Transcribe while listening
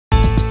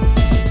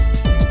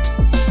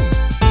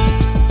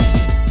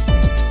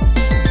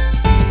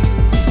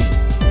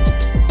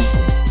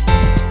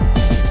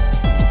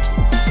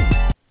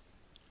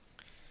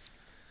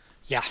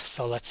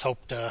so let's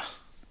hope the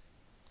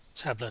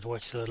tablet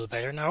works a little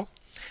better now.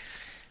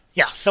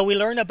 Yeah, so we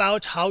learn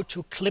about how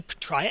to clip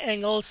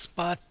triangles,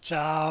 but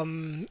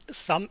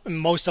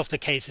most of the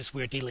cases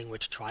we're dealing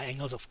with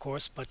triangles, of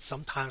course, but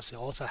sometimes we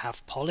also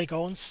have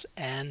polygons,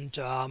 and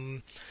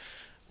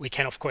we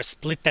can, of course,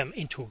 split them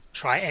into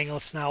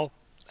triangles now,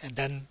 and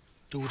then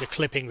do the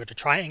clipping with the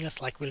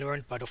triangles like we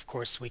learned. But of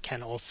course, we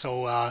can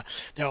also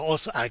there are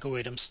also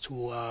algorithms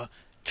to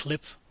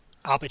clip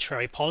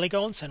arbitrary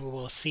polygons, and we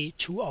will see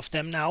two of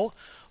them now.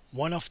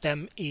 One of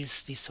them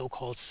is the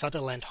so-called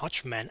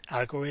Sutherland-Hodgman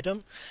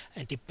algorithm,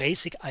 and the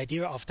basic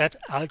idea of that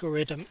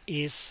algorithm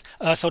is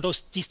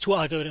these two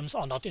algorithms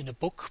are not in the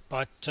book,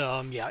 but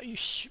yeah,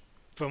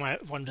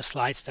 from the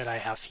slides that I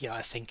have here,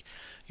 I think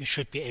you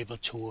should be able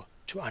to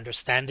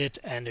understand it,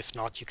 and if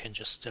not, you can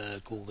just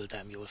Google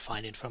them. You will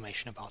find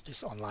information about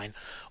this online,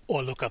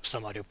 or look up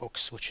some other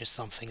books, which is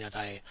something that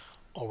I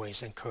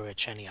always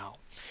encourage anyhow.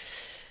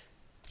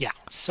 Yeah,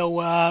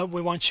 so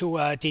we want to,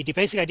 the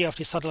basic idea of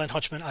the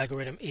Sutherland-Hodgman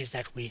algorithm is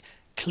that we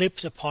clip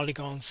the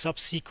polygon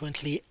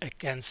subsequently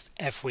against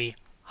every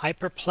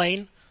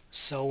hyperplane.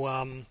 So,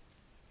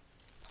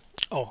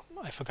 oh,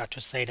 I forgot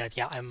to say that,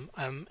 yeah, I'm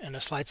in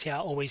the slides here, I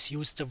always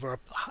use the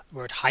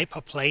word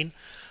hyperplane,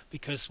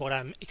 because what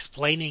I'm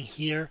explaining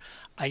here,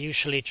 I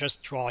usually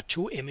just draw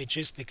two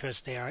images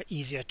because they are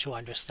easier to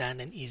understand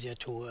and easier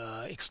to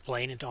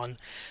explain it on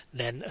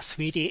than a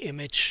 3D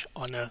image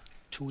on a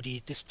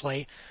 2D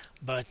display,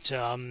 but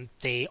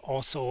they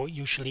also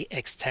usually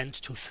extend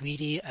to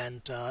 3D,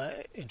 and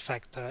in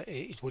fact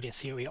it would in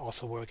theory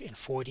also work in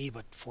 4D,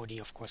 but 4D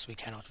of course we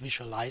cannot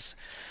visualize,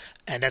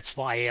 and that's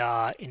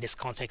why in this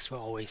context we're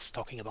always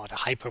talking about a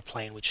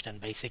hyperplane, which then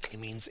basically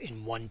means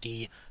in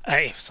 1D,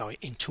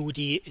 in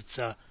 2D it's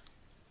a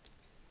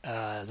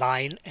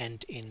line,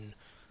 and in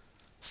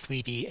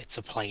 3D it's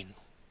a plane.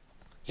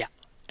 Yeah,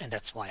 and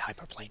that's why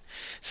hyperplane.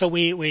 So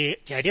the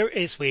idea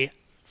is we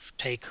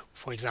take,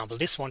 for example,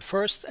 this one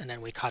first, and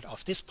then we cut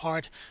off this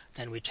part,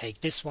 then we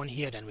take this one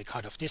here, then we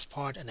cut off this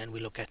part, and then we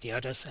look at the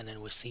others, and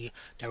then we see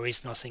there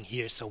is nothing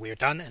here, so we're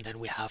done, and then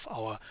we have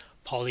our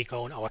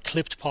polygon, our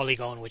clipped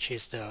polygon, which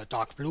is the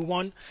dark blue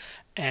one.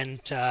 And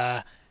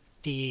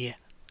the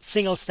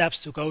single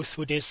steps to go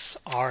through this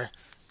are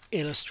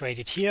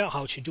illustrated here.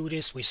 How to do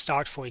this: we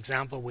start, for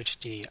example, with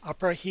the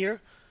upper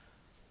here,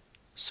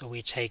 so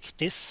we take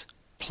this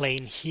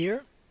plane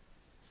here,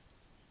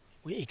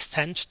 we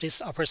extend this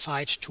upper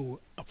side to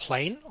a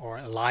plane or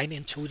a line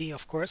in 2D,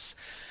 of course.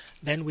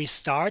 Then we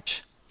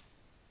start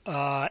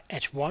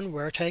at one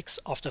vertex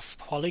of the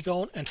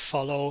polygon and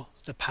follow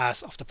the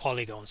path of the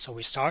polygon. So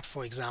we start,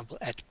 for example,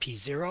 at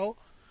P0,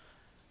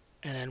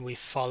 and then we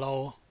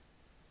follow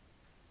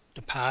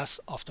the path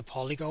of the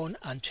polygon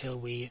until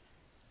we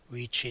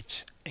reach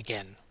it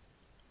again.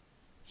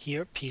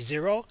 Here,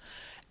 P0.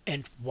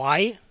 And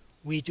why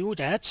we do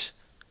that,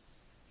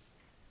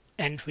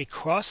 and we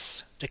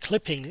cross the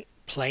clipping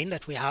plane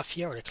that we have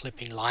here, or the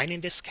clipping line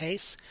in this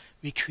case,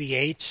 we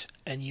create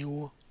a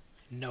new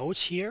node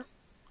here,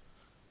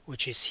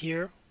 which is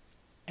here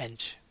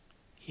and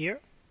here.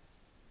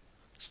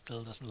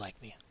 Still doesn't like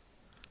me.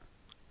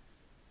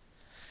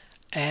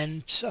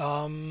 And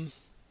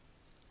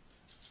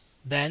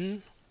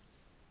then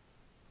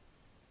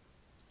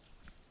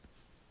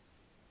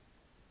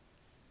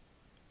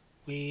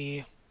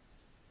we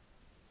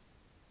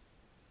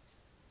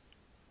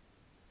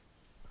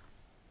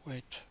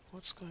wait,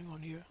 what's going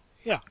on here?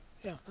 Yeah,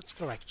 that's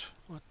correct.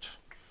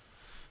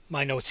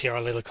 My notes here are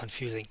a little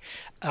confusing.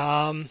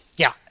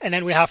 Yeah, and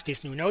then we have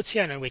these new nodes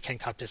here, and then we can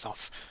cut this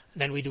off.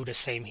 And then we do the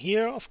same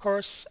here, of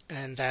course,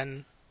 and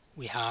then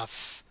we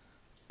have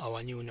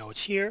our new node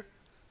here,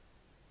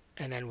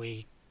 and then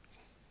we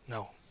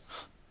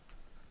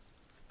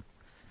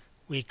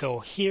go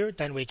here,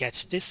 then we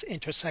get this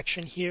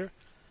intersection here.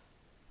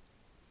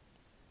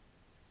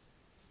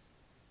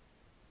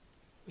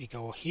 We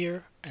go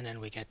here, and then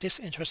we get this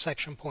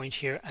intersection point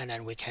here, and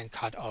then we can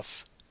cut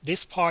off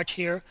this part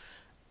here,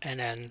 and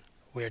then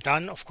we're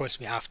done. Of course,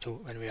 we have to,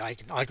 when we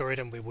write an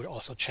algorithm, we would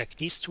also check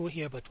these two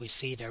here, but we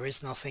see there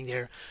is nothing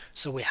there,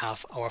 so we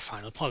have our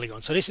final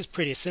polygon. So this is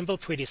pretty simple,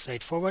 pretty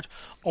straightforward.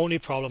 Only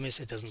problem is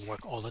it doesn't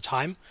work all the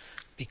time,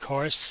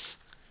 because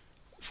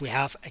if we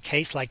have a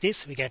case like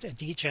this, we get a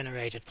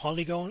degenerated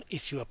polygon.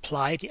 If you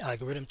apply the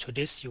algorithm to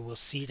this, you will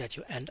see that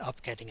you end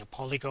up getting a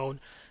polygon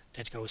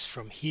that goes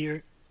from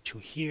here to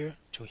here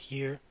to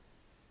here,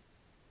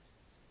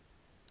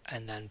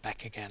 and then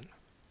back again.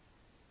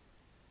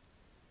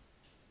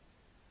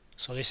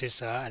 So this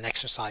is an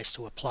exercise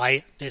to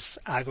apply this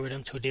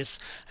algorithm to this,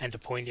 and the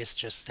point is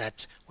just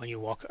that when you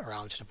walk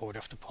around the border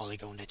of the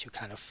polygon, that you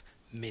kind of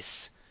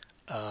miss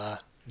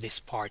this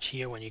part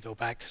here when you go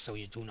back, so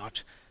you do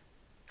not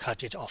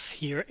cut it off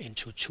here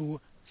into two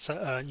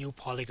new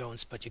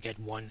polygons, but you get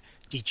one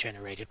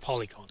degenerated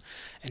polygon.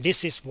 And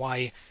this is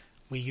why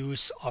we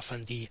use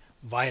often the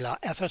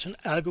Weiler-Atherton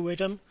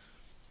algorithm,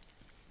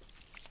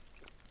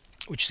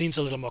 which seems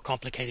a little more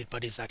complicated,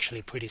 but is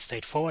actually pretty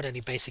straightforward. And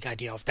the basic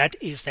idea of that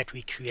is that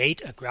we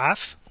create a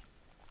graph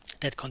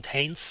that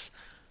contains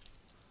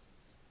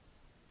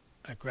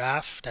a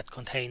graph that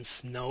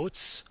contains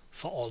nodes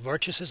for all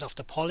vertices of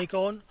the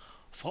polygon,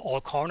 for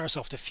all corners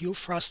of the view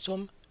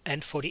frustum,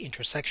 and for the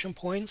intersection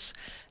points.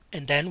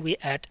 And then we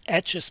add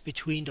edges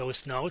between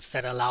those nodes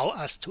that allow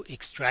us to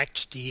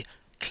extract the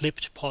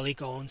clipped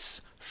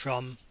polygons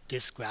from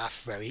this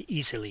graph very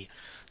easily.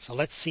 So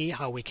let's see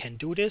how we can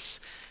do this.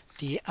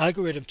 The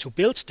algorithm to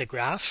build the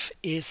graph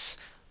is,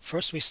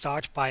 first we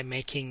start by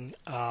making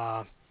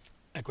a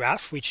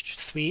graph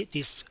which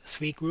these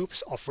three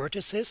groups of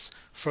vertices.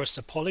 First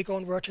the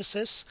polygon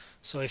vertices.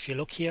 So if you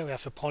look here, we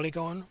have a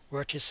polygon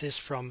vertices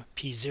from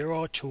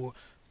P0 to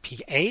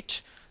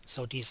P8.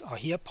 So these are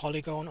here,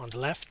 polygon on the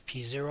left,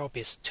 P0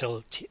 bis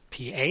till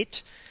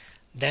P8.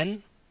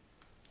 Then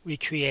we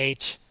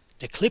create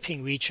the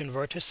clipping region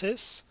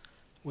vertices,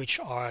 which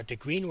are the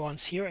green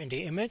ones here in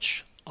the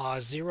image,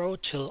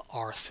 R0 till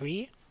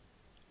R3.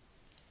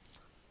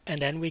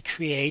 And then we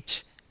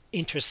create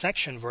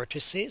intersection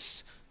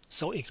vertices.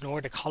 So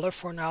ignore the color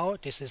for now.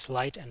 This is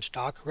light and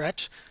dark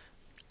red.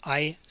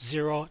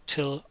 I0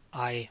 till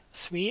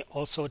I3.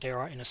 Also, they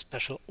are in a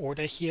special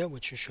order here,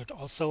 which you should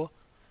also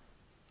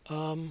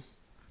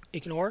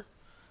ignore.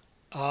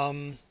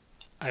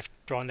 I've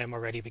drawn them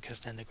already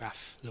because then the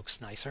graph looks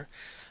nicer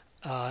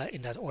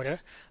in that order.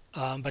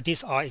 But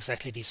these are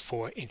exactly these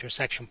four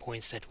intersection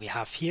points that we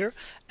have here.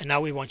 And now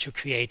we want to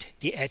create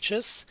the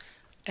edges.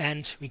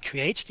 And we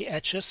create the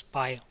edges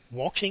by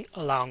walking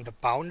along the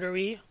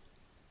boundary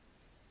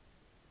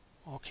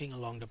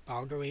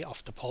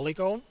of the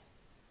polygon.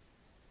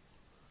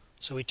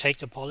 So we take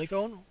the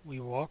polygon, we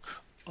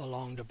walk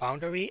along the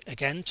boundary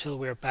again till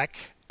we're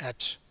back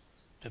at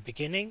the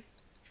beginning.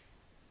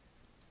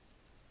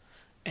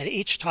 And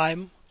each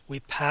time we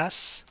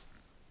pass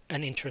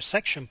an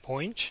intersection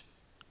point,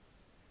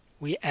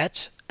 we add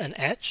an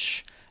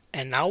edge,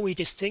 and now we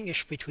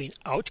distinguish between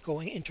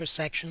outgoing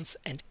intersections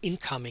and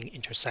incoming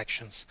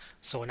intersections.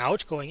 So an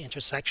outgoing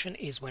intersection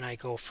is when I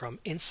go from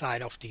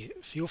inside of the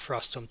view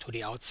frustum to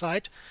the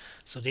outside.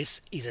 So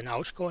this is an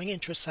outgoing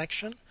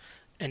intersection,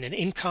 and an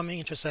incoming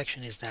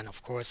intersection is then,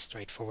 of course,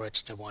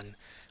 straightforward, the one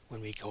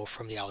when we go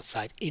from the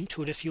outside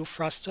into the view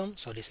frustum.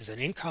 So this is an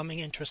incoming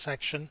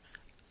intersection,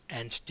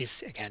 and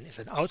this again is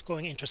an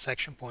outgoing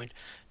intersection point.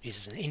 This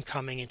is an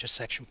incoming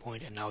intersection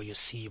point, and now you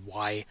see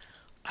why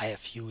I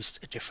have used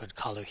a different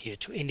color here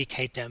to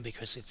indicate them,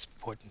 because it's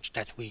important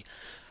that we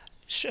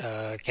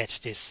get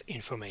this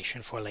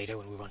information for later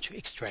when we want to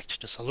extract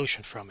the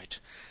solution from it.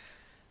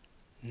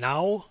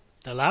 Now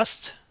the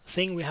last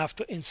thing we have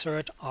to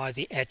insert are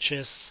the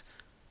edges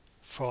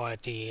for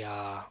the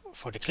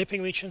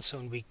clipping region. So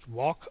when we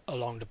walk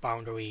along the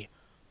boundary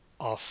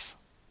of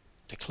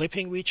the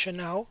clipping region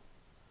now,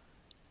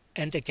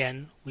 and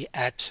again we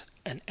add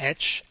an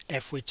edge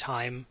every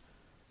time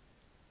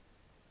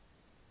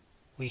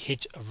we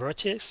hit a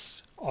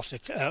vertex of the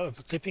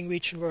clipping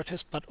region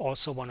vertex, but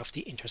also one of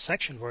the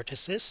intersection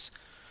vertices.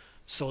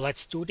 So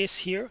let's do this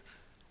here.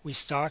 We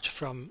start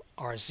from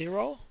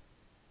R0,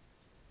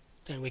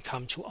 then we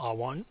come to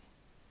R1.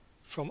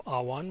 From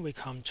R1 we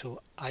come to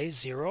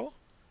I0.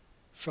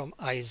 From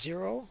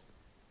I0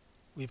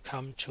 we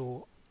come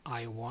to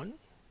I1.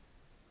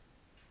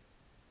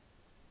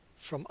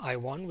 From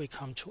I1 we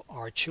come to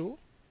R2.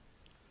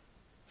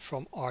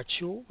 From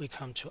R2 we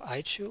come to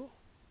I2.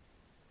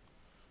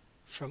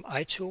 From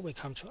I2 we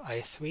come to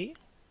I3.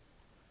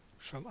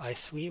 From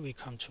I3 we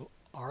come to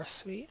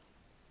R3.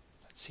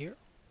 That's here.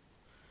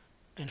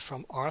 And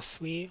from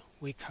R3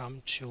 we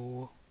come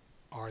to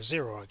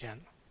R0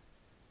 again.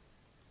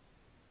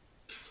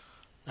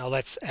 Now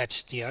let's add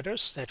the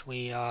others that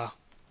we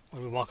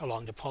when we walk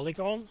along the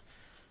polygon.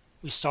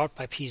 We start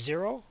by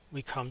P0,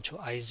 we come to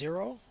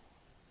I0.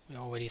 I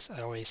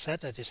already said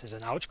that this is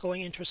an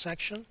outgoing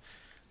intersection.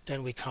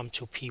 Then we come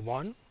to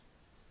P1.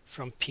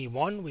 From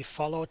P1 we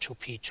follow to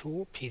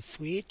P2,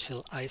 P3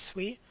 till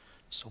I3.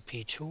 So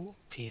P2,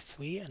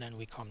 P3, and then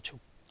we come to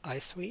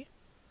I3.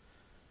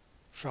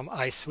 From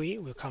I3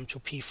 we come to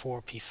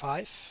P4,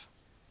 P5.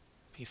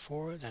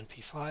 P4, then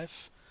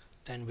P5.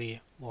 Then we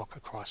walk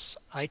across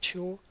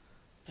I2.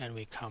 Then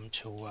we come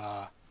to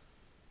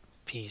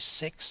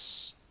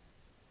P6.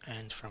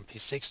 And from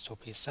P6 to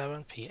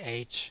P7,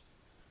 P8.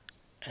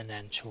 And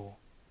then to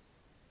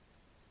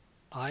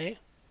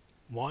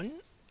I1.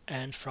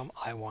 And from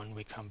I1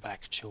 we come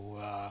back to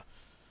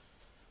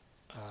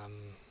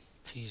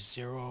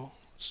P0.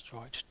 Let's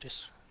draw it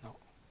this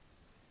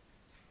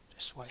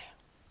way.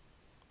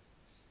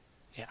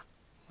 Yeah.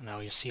 Now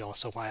you see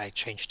also why I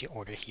changed the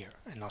order here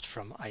and not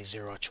from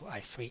I0 to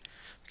I3,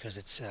 because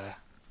it's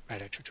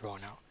better to draw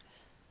now.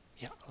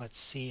 Yeah, let's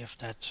see if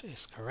that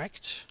is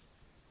correct.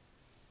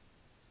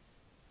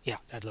 Yeah,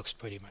 that looks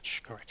pretty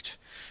much correct.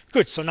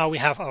 Good, so now we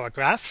have our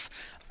graph,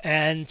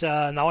 and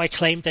now I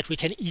claim that we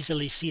can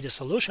easily see the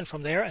solution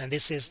from there, and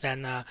this is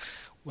then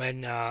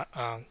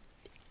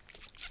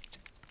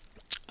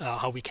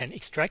how we can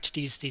extract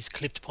these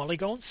clipped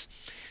polygons.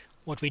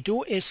 What we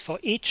do is for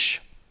each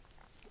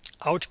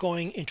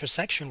outgoing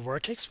intersection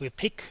vertex, we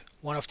pick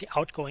one of the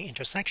outgoing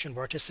intersection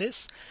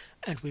vertices,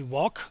 and we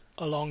walk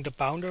along the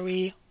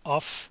boundary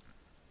of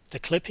the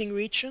clipping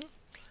region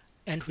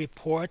and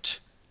report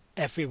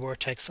every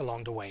vertex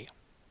along the way.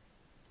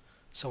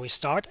 So we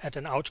start at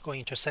an outgoing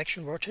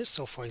intersection vertex,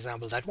 so for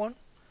example that one,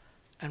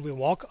 and we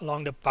walk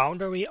along the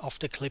boundary of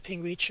the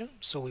clipping region,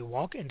 so we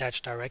walk in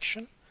that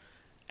direction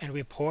and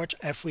report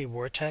every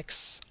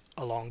vertex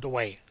along the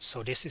way.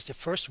 So this is the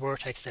first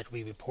vertex that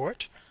we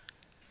report,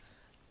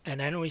 and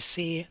then we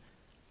see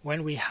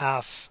when we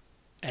have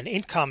an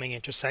incoming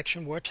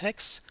intersection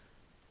vertex,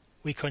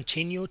 we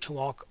continue to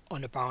walk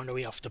on the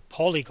boundary of the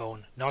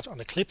polygon, not on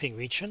the clipping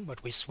region,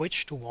 but we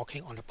switch to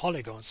walking on the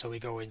polygon. So we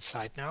go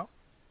inside now.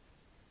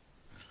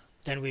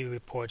 Then we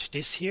report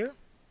this here.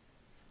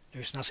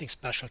 There's nothing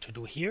special to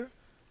do here.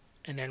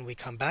 And then we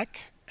come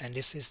back, and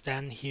this is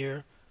then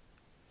here,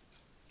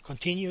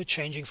 continue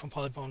changing from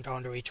polygon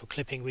boundary to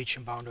clipping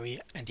region boundary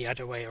and the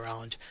other way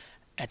around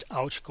at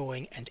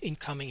outgoing and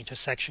incoming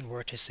intersection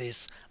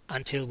vertices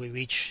until we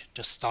reach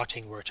the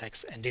starting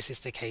vertex. And this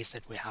is the case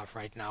that we have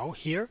right now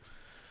here.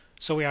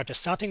 So we are at the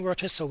starting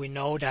vertex, so we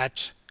know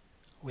that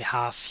we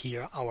have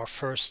here our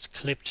first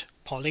clipped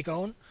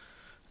polygon.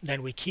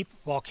 Then we keep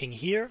walking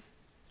here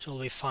till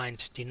we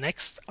find the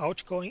next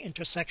outgoing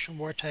intersection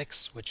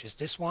vertex, which is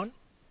this one.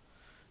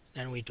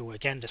 Then we do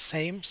again the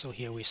same, so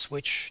here we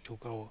switch to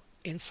go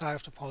inside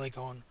of the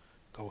polygon,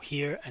 go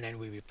here, and then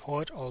we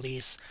report all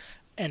these,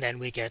 and then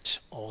we get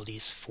all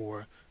these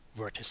 4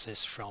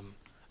 vertices from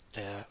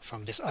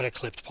this other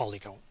clipped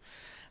polygon.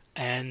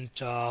 And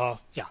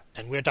yeah,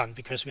 then we're done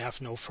because we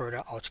have no further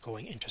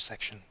outgoing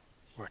intersection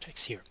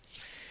vertex here.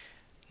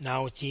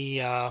 Now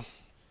the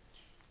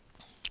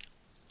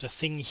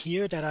thing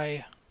here that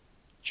I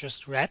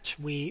just read,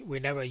 we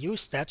never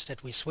used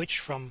that we switch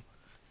from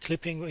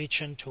clipping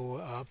region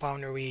to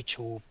boundary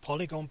to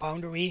polygon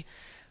boundary.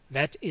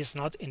 That is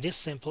not in this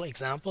simple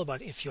example,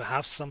 but if you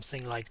have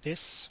something like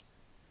this,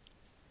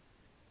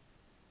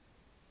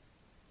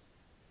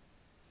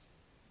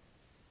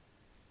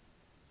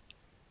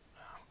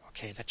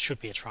 okay, that should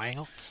be a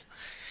triangle.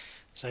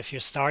 So if you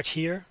start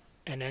here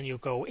and then you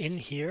go in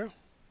here,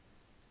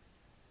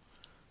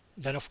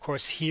 then of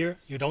course here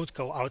you don't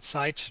go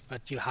outside,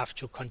 but you have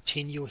to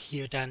continue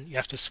here. Then you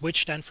have to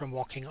switch then from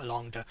walking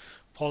along the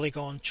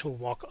polygon to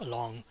walk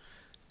along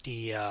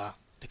the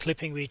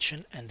clipping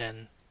region, and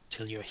then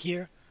till you're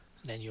here,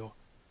 and then you,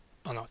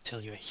 oh no,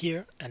 till you're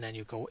here, and then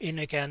you go in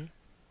again,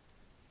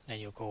 then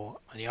you go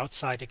on the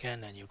outside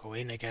again, and you go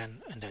in again,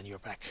 and then you're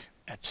back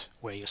at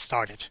where you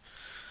started.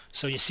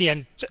 So you see,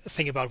 and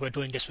think about, we're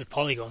doing this with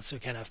polygons, so you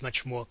can have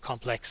much more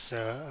complex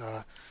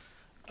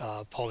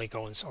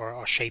polygons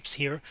or shapes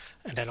here,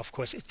 and then of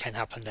course it can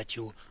happen that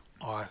you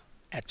are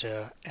at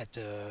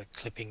the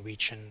clipping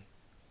region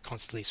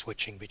constantly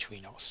switching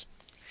between those.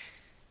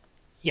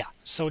 Yeah,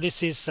 so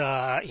this is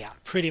yeah,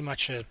 pretty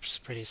much a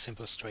pretty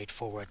simple,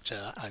 straightforward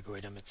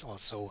algorithm. It's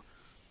also,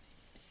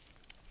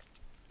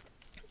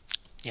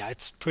 yeah,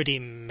 it's pretty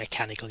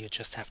mechanical. You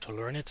just have to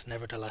learn it.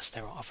 Nevertheless,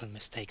 there are often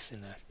mistakes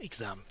in the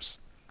exams.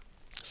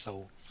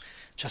 So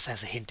just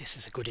as a hint, this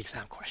is a good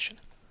exam question.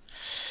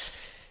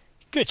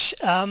 Good.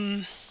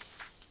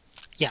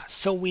 Yeah,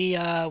 so we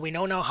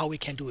know now how we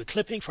can do a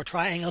clipping for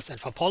triangles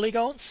and for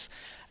polygons,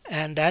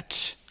 and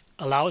that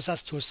allows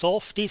us to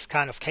solve these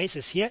kind of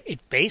cases here. It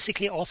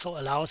basically also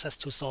allows us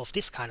to solve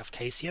this kind of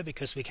case here,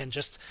 because we can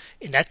just,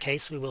 in that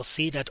case, we will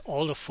see that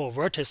all the 4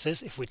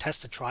 vertices, if we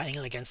test the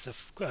triangle against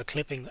the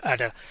clipping,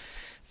 the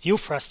view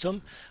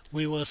frustum,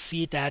 we will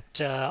see that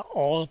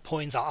all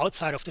points are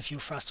outside of the view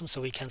frustum,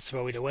 so we can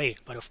throw it away.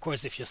 But of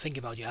course, if you think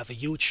about, you have a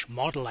huge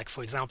model, like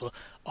for example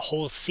a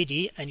whole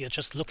city, and you're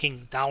just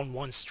looking down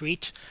one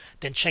street,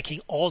 then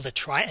checking all the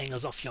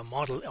triangles of your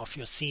model, of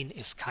your scene,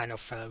 is kind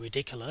of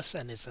ridiculous,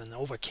 and it's an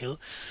overkill.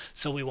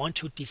 So we want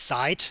to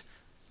decide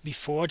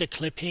before the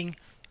clipping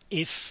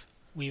if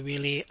we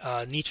really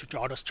need to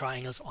draw those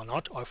triangles or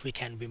not, or if we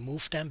can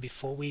remove them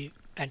before we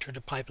enter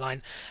the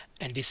pipeline,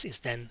 and this is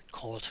then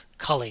called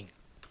culling.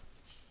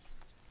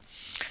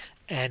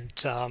 And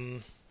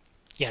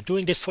yeah,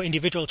 doing this for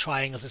individual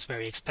triangles is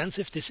very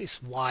expensive. This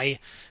is why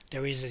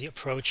there is the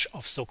approach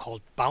of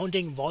so-called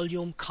bounding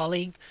volume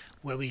culling,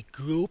 where we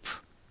group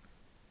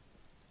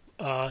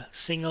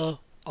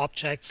single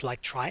objects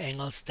like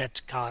triangles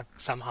that are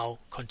somehow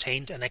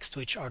contained next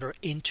to each other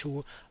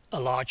into a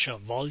larger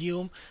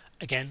volume.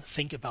 Again,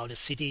 think about a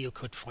city. You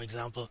could, for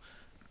example,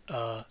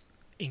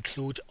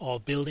 include all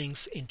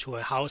buildings into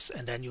a house,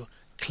 and then you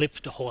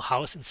clip the whole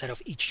house instead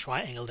of each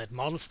triangle that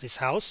models this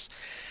house.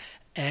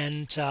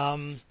 And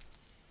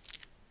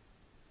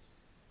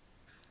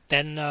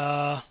then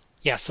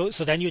yeah, so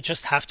then you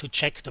just have to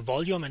check the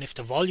volume, and if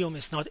the volume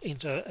is not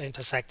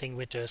intersecting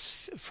with the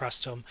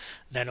frustum,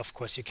 then of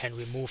course you can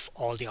remove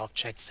all the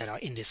objects that are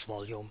in this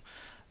volume,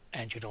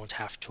 and you don't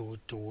have to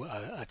do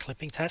a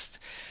clipping test.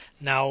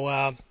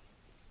 Now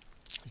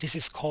this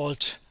is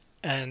called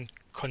a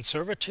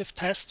conservative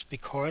test,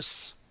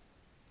 because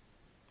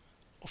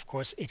of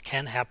course it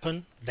can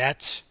happen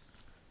that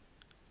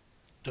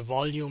the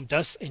volume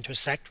does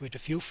intersect with the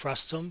view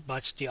frustum,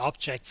 but the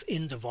objects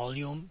in the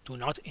volume do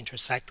not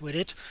intersect with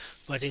it.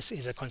 But this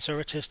is a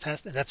conservative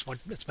test, and that's what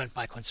it's meant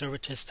by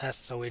conservative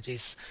test. So it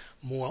is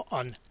more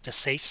on the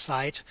safe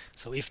side.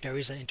 So if there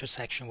is an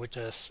intersection with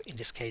this, in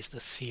this case the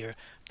sphere,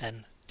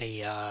 then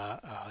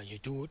you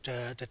do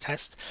the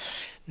test.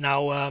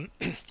 Now,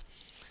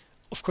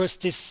 of course,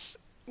 this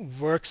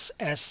works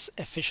as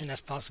efficient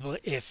as possible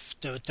if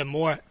the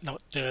more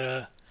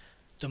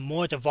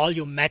the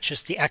volume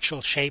matches the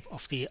actual shape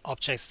of the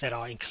objects that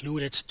are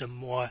included, the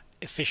more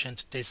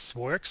efficient this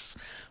works.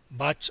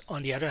 But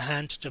on the other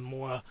hand, the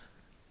more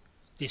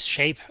this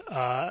shape,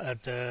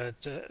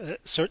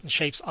 certain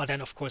shapes are then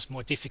of course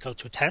more difficult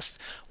to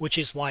test, which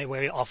is why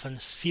very often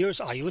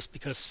spheres are used,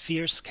 because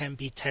spheres can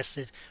be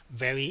tested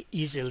very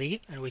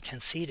easily, and we can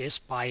see this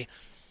by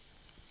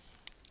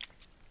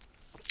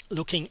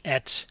looking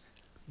at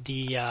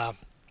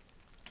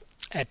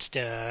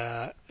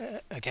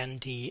again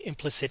the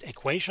implicit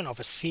equation of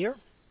a sphere,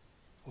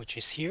 which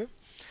is here,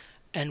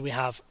 and we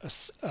have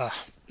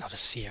not a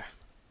sphere,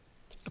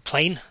 a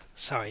plane,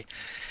 sorry,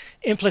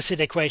 implicit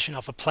equation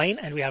of a plane,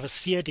 and we have a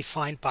sphere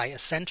defined by a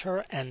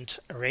center and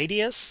a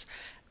radius,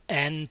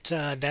 and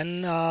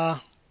then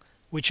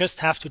we just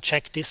have to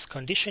check this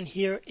condition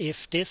here.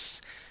 If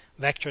this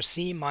vector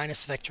c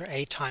minus vector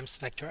a times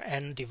vector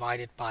n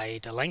divided by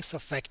the length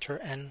of vector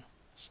n,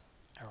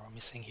 arrow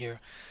missing here,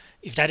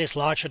 if that is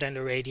larger than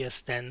the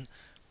radius, then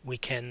we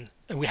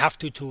have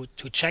to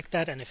check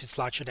that, and if it's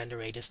larger than the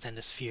radius, then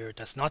the sphere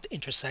does not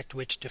intersect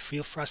with the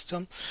view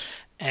frustum.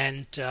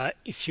 And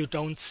if you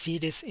don't see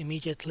this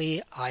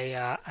immediately,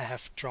 I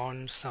have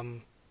drawn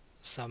some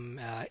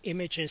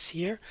images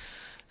here.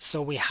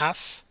 So we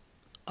have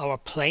our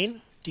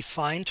plane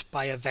defined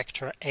by a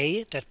vector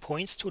a that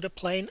points to the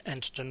plane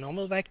and the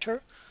normal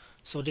vector.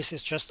 So this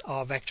is just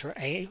our vector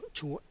a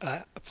to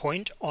a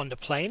point on the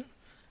plane,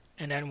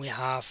 and then we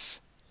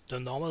have the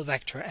normal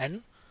vector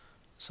n.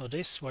 So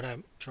this, what I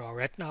draw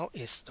red now,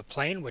 is the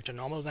plane with the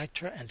normal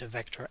vector and the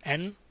vector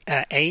n,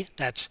 a,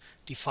 that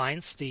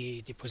defines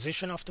the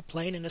position of the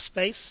plane in the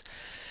space.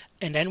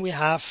 And then we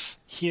have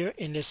here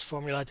in this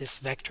formula this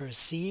vector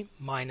c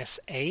minus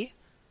a.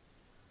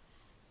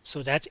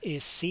 So that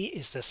is c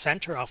is the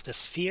center of the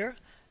sphere,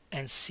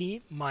 and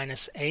c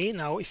minus a.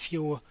 Now if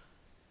you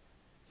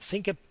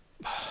think of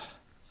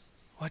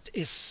what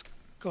is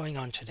going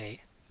on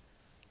today,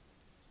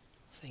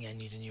 I think I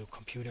need a new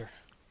computer.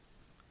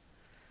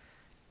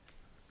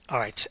 All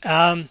right.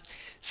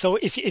 So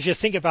if you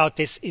think about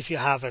this, if you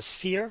have a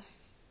sphere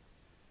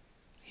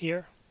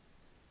here,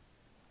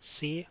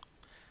 C,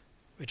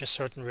 with a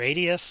certain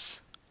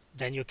radius,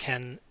 then you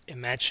can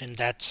imagine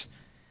that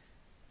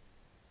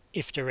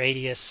if the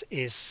radius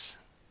is,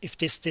 if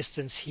this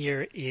distance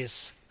here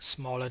is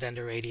smaller than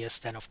the radius,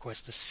 then of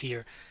course the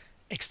sphere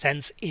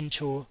extends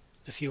into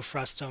the view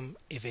frustum.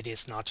 If it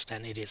is not,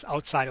 then it is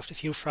outside of the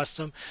view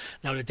frustum.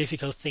 Now the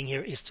difficult thing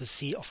here is to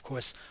see, of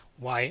course,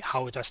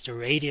 how does the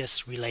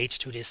radius relate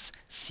to this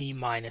c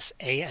minus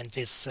a and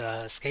this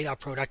scalar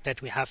product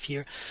that we have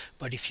here.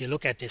 But if you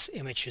look at this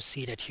image, you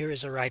see that here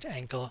is a right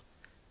angle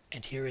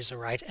and here is a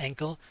right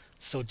angle.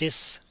 So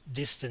this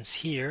distance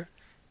here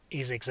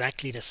is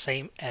exactly the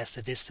same as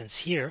the distance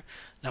here.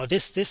 Now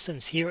this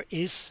distance here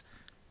is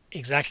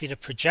exactly the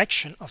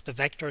projection of the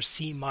vector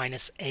c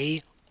minus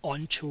a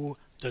onto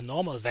the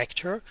normal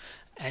vector,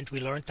 and we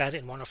learned that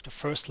in one of the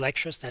first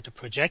lectures, that the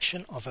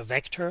projection of a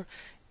vector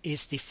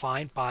is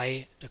defined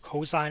by the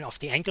cosine of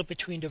the angle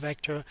between the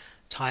vector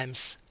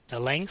times the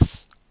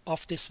length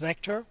of this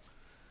vector,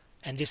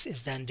 and this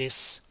is then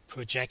this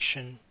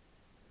projection.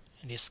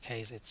 In this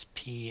case it's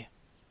p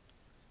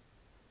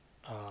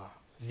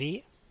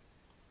v.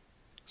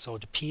 So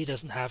the p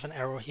doesn't have an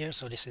arrow here,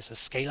 so this is a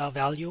scalar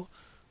value.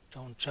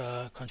 Don't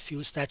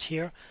confuse that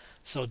here.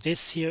 So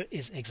this here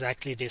is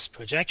exactly this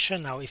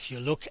projection. Now if you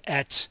look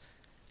at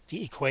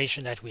the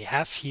equation that we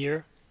have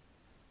here,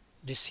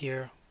 this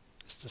here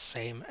is the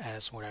same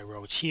as what I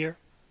wrote here.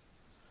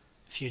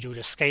 If you do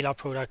the scalar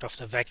product of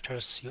the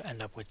vectors, you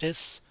end up with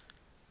this,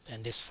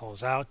 then this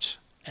falls out,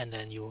 and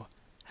then you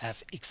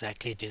have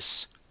exactly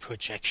this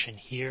projection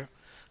here.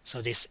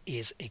 So this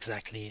is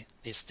exactly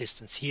this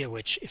distance here,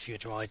 which if you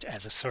draw it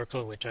as a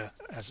circle with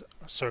as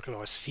a circle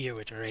or a sphere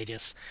with a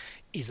radius,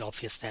 is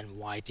obvious then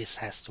why this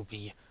has to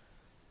be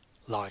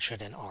larger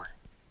than r.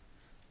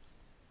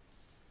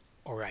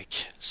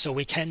 Alright, so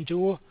we can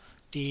do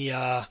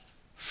the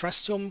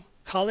frustum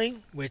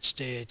culling with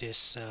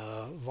this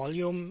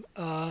volume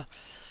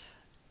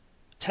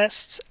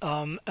test.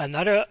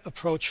 Another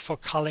approach for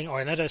culling,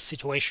 or another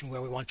situation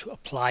where we want to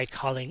apply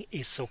culling,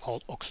 is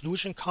so-called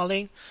occlusion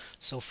culling.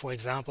 So for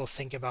example,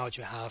 think about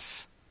you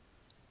have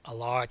a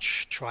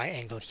large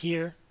triangle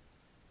here,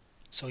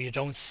 so you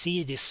don't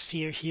see this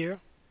sphere here,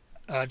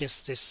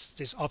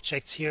 this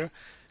objects here.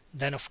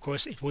 Then of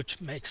course it would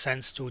make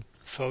sense to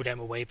throw them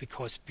away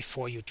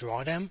before you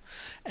draw them,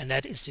 and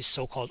that is this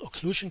so-called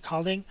occlusion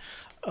culling.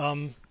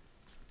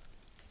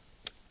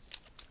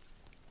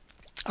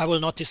 I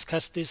will not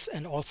discuss this,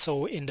 and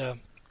also in the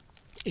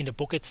In the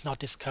book it's not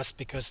discussed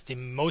because the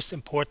most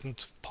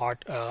important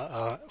part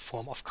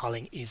form of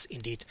culling is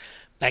indeed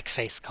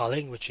backface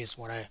culling, which is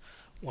what I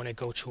want to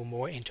go to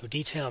more into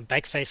detail. And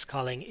backface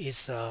culling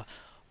is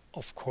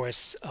of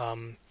course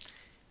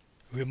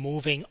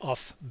removing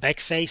of back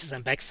faces,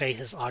 and back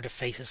faces are the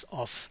faces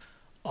of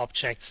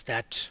objects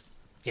that,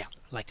 yeah,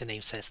 like the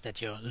name says,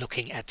 that you're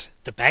looking at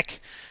the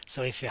back.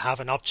 So if you have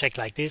an object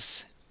like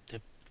this, the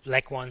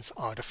black ones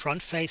are the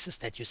front faces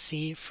that you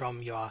see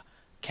from your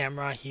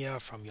camera here,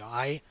 from your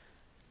eye,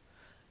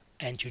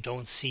 and you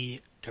don't see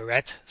the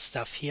red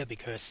stuff here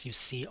because you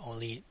see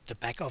only the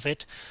back of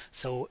it.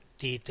 So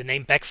the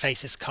name back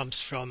faces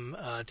comes from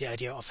the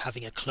idea of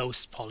having a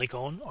closed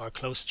polygon or a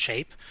closed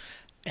shape.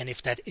 And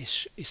if that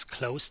is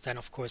closed, then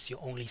of course you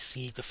only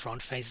see the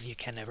front faces, you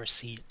can never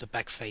see the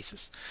back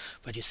faces.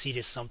 But you see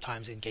this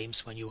sometimes in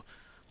games when you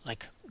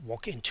like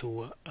walk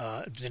into,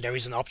 there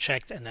is an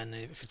object, and then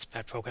if it's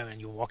bad program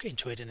and you walk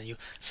into it and then you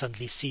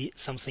suddenly see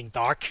something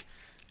dark,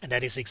 and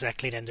that is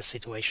exactly then the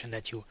situation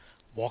that you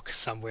walk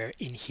somewhere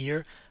in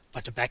here,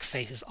 but the back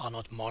faces are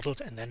not modeled,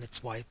 and then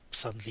it's why it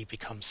suddenly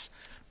becomes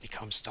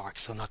dark.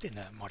 So not in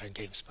the modern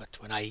games, but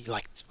when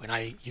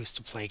I used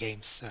to play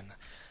games and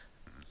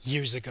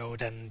years ago,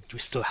 then we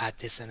still had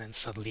this, and then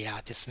suddenly I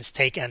had this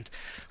mistake. And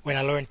when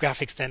I learned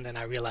graphics then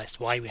I realized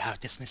why we have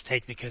this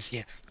mistake, because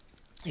you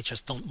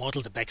just don't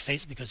model the back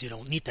face because you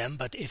don't need them.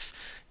 But if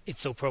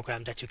it's so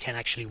programmed that you can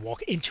actually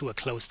walk into a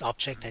closed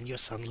object, then you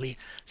suddenly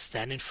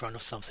stand in front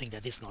of something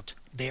that is not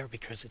there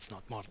because it's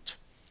not modeled.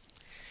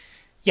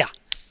 Yeah,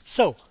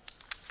 so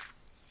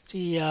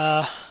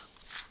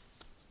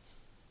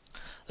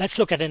let's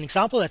look at an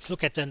example. Let's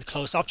look at a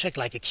closed object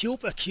like a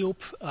cube. A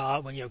cube,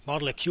 when you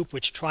model a cube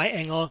with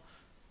triangle,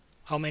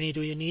 how many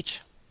do you need?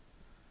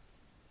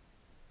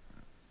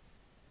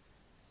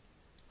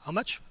 How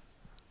much?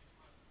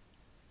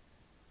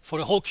 For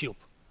the whole cube?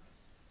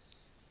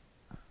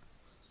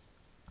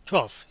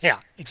 12, yeah,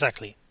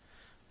 exactly.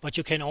 But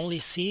you can only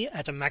see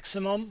at a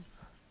maximum,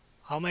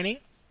 how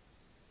many?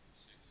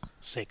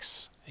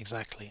 6,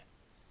 exactly.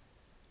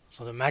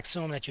 So the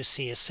maximum that you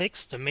see is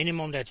 6, the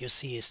minimum that you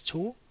see is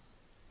 2.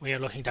 When you're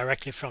looking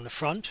directly from the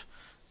front,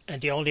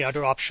 and the only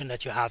other option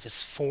that you have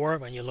is 4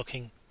 when you're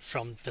looking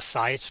from the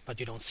side, but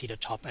you don't see the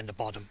top and the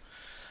bottom.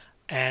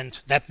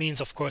 And that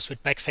means, of course,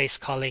 with backface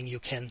culling you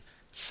can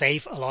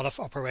save a lot of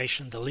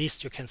operation. The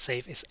least you can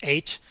save is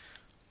 8,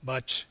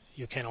 but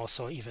you can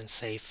also even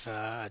save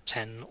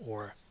 10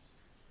 or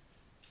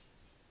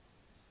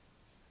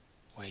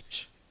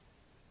wait,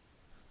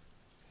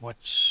 what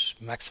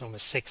maximum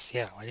is 6?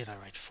 Yeah, why did I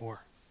write 4?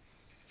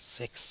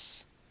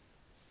 6,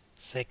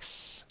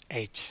 6,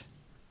 8.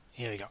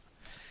 Here we go.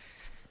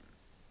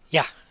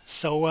 Yeah,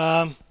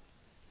 so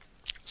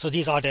so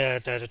these are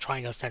the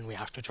triangles then we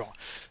have to draw.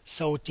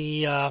 So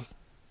the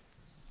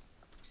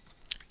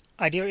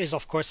idea is,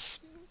 of course,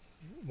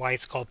 why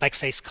it's called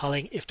backface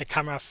culling. If the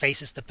camera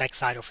faces the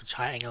backside of a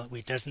triangle,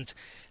 we doesn't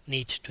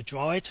need to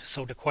draw it.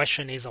 So the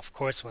question is, of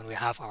course, when we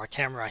have our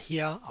camera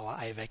here, our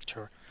I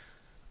vector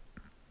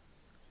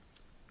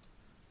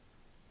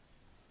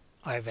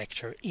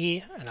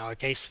E and our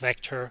gaze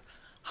vector,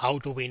 how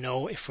do we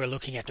know if we're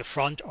looking at the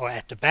front or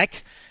at the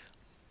back?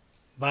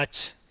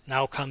 But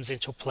now comes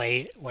into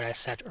play what I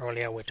said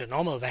earlier with the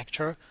normal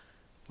vector.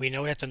 We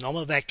know that the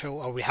normal vector,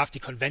 or we have the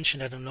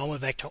convention that the normal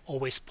vector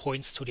always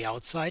points to the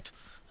outside.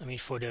 I mean,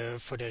 for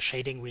the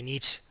shading we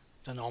need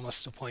the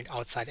normals to point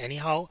outside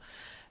anyhow.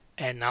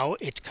 And now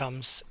it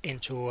comes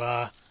into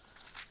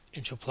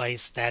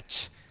place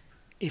that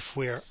if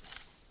we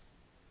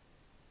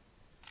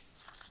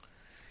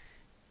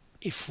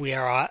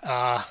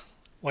are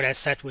what I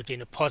said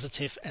within a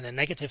positive and a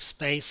negative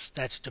space,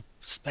 that the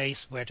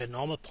space where the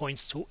normal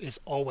points to is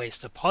always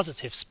the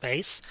positive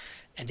space.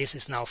 And this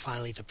is now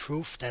finally the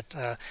proof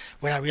that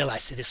when I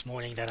realized it this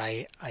morning that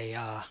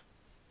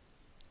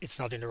it's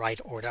not in the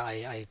right order,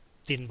 I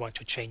didn't want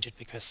to change it,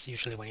 because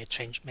usually when you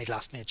make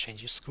last minute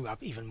change you screw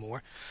up even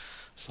more.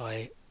 So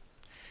I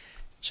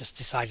just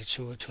decided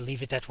to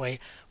leave it that way.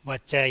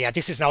 But yeah,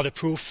 this is now the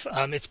proof.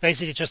 It's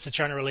basically just a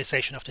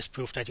generalization of this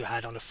proof that you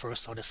had on the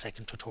first or the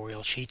second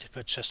tutorial sheet,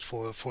 but just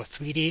for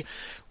 3D,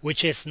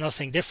 which is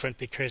nothing different,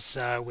 because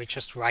we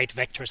just write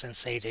vectors and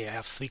say they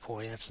have 3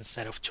 coordinates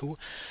instead of 2.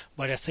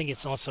 But I think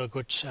it's also a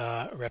good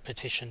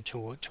repetition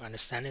to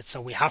understand it. So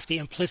we have the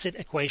implicit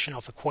equation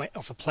of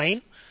a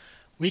plane.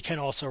 We can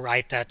also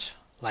write that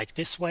like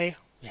this way.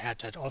 We had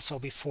that also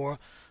before,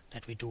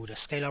 that we do the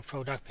scalar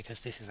product,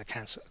 because this is a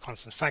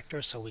constant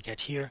factor, so we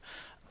get here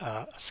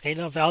a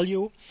scalar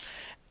value.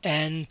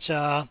 And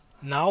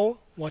now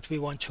what we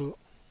want to,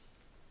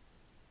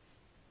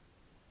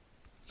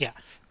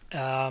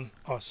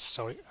 oh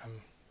sorry,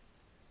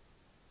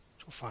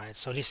 to find,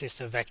 so this is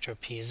the vector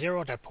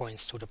P0 that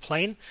points to the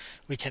plane.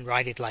 We can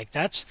write it like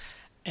that.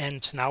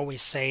 And now we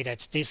say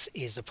that this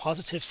is a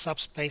positive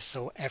subspace,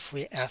 so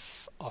every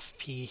f of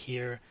p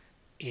here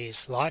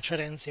is larger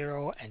than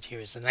 0, and here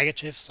is a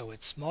negative, so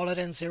it's smaller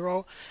than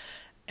 0.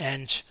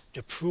 And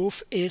the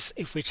proof is,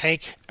 if we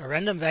take a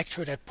random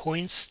vector that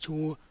points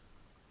to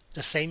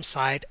the same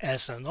side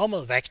as a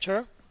normal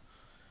vector.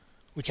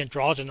 We can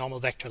draw the normal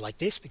vector like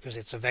this because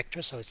it's a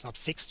vector, so it's not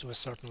fixed to a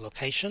certain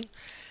location.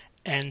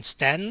 And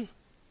then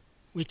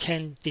we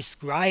can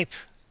describe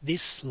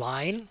this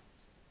line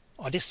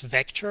or this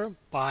vector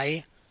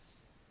by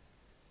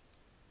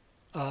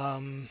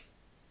a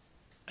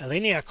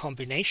linear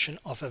combination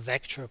of a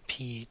vector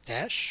p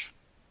dash,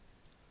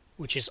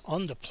 which is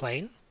on the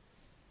plane,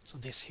 so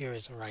this here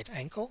is a right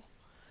angle,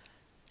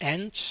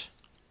 and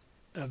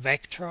a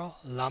vector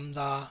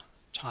lambda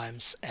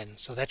times n.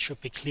 So that should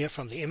be clear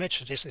from the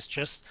image. This is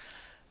just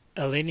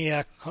a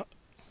linear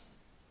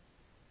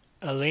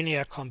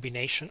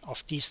combination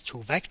of these two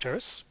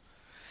vectors.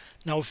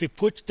 Now if we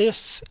put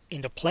this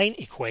in the plane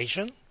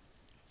equation,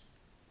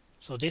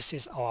 so this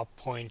is our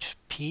point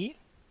P.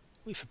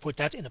 If we put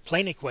that in the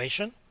plane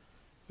equation,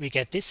 we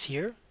get this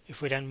here.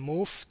 If we then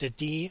move the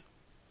d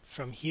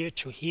from here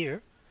to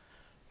here,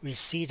 we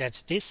see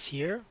that this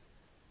here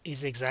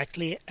is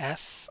exactly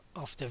f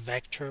of the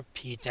vector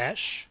p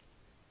dash,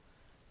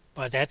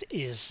 but that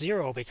is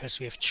 0 because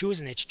we have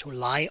chosen it to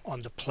lie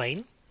on the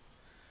plane.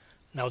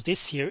 Now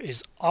this here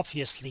is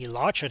obviously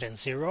larger than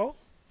 0.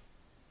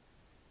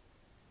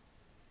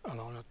 Oh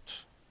no,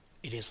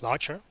 it is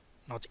larger,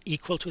 not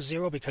equal to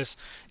 0, because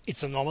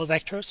it's a normal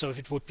vector. So if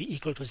it would be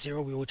equal to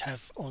 0, we would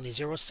have only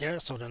zeros there,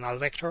 so the null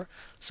vector.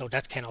 So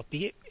that cannot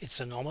be, it's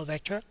a normal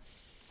vector.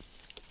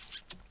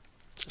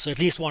 So at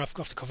least one of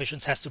the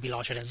coefficients has to be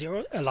larger than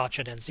 0,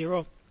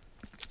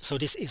 So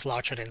this is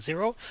larger than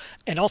 0.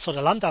 And also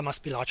the lambda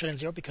must be larger than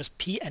 0 because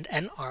p and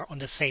n are on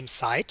the same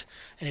side.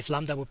 And if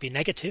lambda would be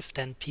negative,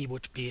 then p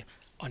would be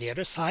on the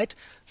other side.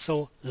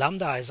 So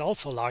lambda is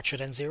also larger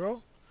than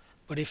 0.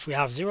 But if we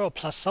have 0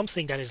 plus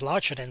something that is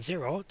larger than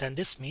 0, then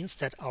this means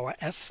that our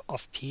f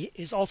of p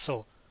is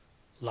also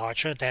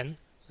larger than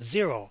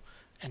 0.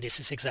 And this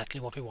is exactly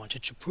what we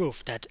wanted to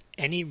prove, that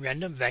any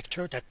random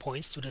vector that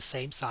points to the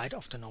same side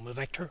of the normal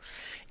vector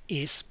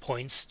is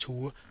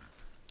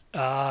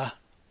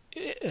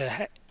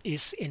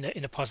in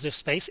a positive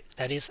space,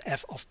 that is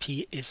f of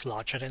p is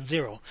larger than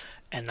 0.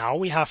 And now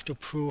we have to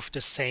prove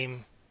the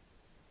same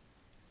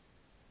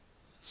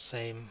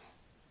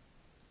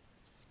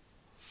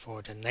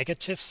for the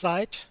negative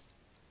side,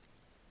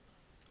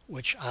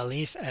 which I'll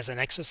leave as an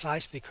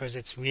exercise because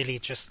it's really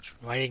just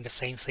writing the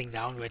same thing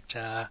down with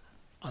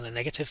on the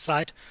negative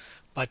side.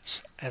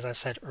 But as I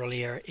said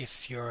earlier,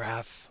 if you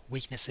have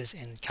weaknesses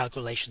in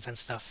calculations and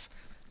stuff,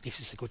 this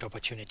is a good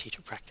opportunity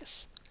to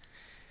practice.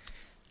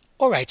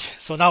 Alright,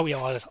 so now we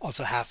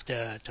also have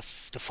the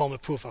formal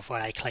proof of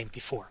what I claimed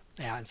before.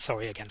 Yeah, and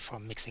sorry again for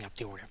mixing up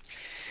the order.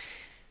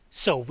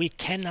 So we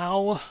can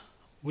now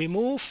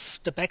remove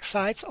the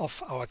backsides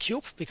of our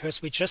cube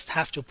because we just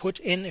have to put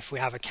in, if we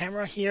have a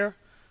camera here,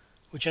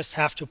 we just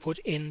have to put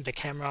in the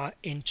camera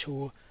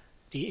into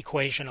the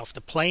equation of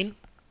the plane.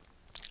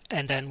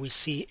 And then we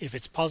see if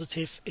it's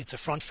positive, it's a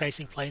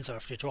front-facing plane, so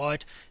if we draw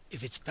it.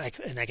 If it's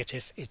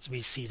negative,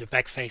 we see the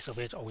back face of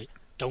it, or we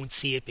don't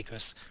see it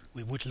because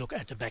we would look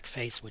at the back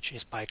face, which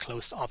is by a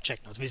closed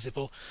object, not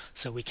visible.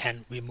 So we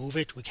can remove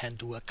it, we can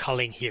do a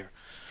culling here.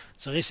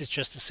 So this is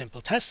just a simple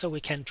test, so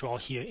we can draw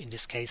here, in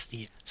this case,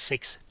 the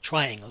 6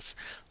 triangles.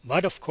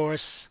 But of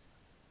course,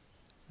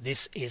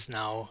 this is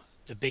now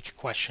the big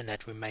question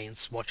that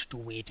remains, what do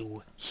we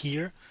do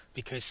here?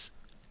 Because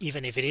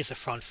even if it is a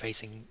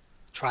front-facing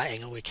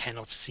triangle, we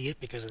cannot see it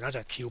because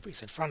another cube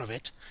is in front of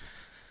it.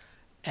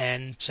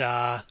 And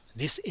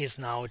this is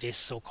now this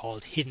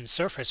so-called hidden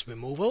surface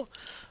removal.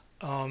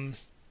 The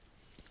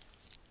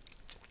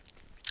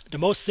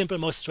most simple,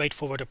 most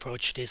straightforward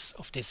approach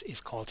of this is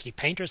called the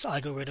painter's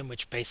algorithm,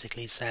 which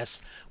basically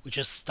says we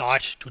just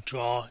start to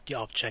draw the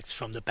objects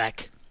from the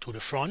back to the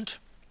front.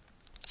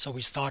 So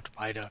we start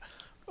by the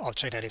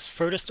object that is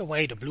furthest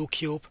away, the blue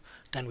cube,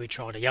 then we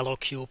draw the yellow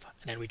cube,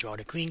 and then we draw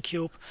the green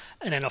cube,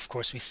 and then of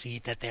course we see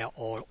that they are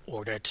all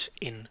ordered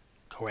in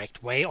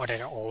correct way, or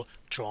they are all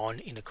drawn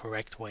in the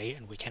correct way,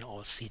 and we can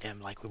all see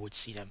them like we would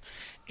see them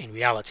in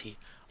reality.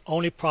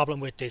 Only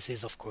problem with this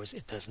is, of course,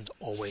 it doesn't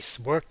always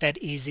work that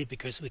easy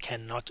because we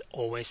cannot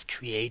always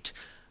create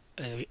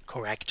a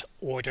correct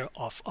order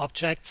of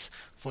objects.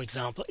 For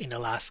example, in the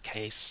last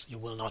case, you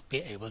will not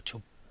be able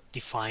to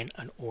define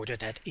an order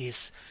that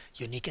is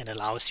unique and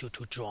allows you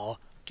to draw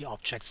the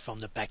objects from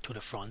the back to the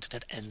front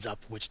that ends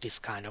up with this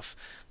kind of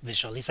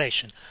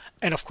visualization.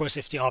 And of course,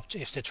 if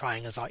the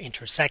triangles are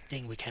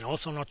intersecting, we can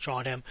also not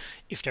draw them.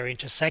 If they're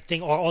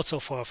intersecting, or also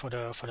for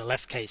the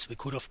left case, we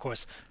could of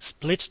course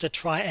split the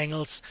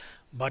triangles,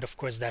 but of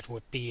course that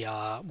would be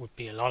a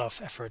lot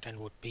of effort and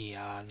would be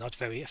not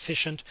very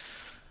efficient.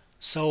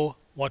 So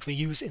what we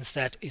use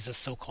instead is a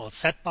so-called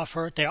set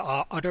buffer. There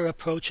are other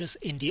approaches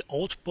in the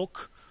old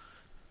book.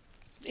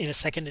 In the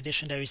second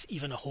edition, there is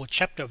even a whole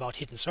chapter about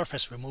hidden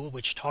surface removal,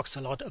 which talks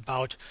a lot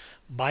about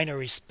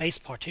binary space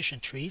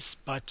partition trees,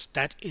 but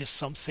that is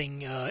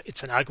something,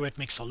 it's an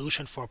algorithmic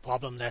solution for a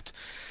problem that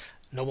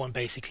no one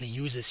basically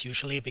uses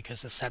usually,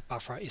 because the set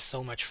buffer is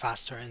so much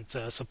faster and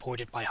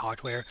supported by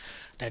hardware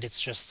that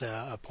it's just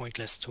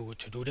pointless to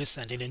do this.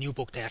 And in the new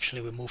book they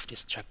actually removed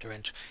this chapter,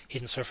 and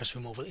hidden surface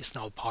removal is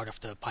now part of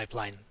the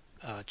pipeline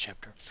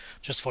chapter,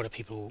 just for the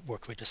people who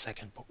work with the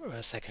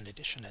second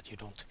edition, that you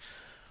don't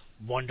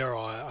wonder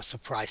or are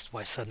surprised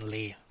why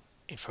suddenly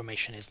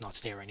information is not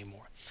there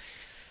anymore.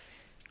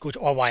 Good,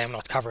 or why I'm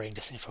not covering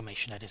this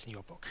information that is in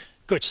your book.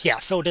 Good, yeah,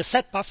 so the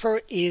set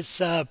buffer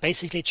is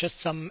basically just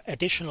some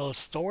additional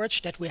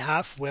storage that we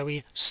have where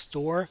we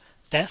store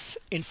depth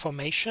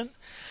information.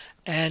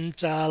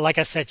 And like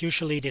I said,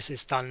 usually this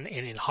is done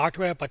in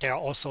hardware, but there are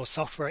also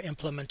software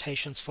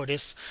implementations for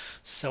this.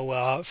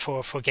 So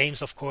for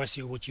games, of course,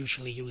 you would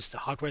usually use the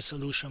hardware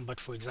solution. But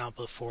for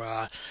example,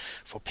 for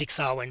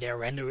Pixar, when they're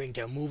rendering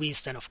their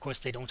movies, then of course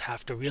they don't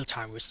have the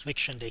real-time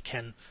restriction. They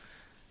can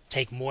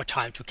take more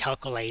time to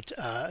calculate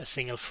a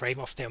single frame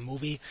of their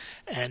movie,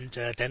 and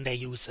then they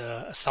use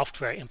a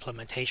software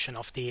implementation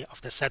of the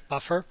set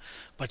buffer.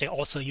 But they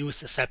also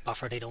use a set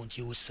buffer. They don't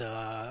use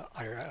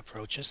other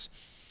approaches.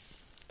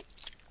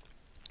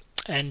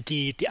 And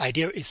the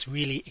idea is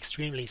really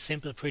extremely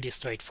simple, pretty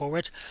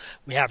straightforward.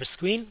 We have a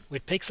screen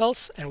with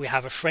pixels, and we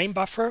have a frame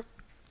buffer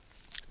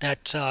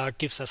that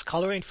gives us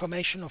color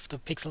information of the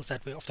pixels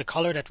of the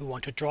color that we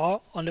want to draw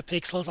on the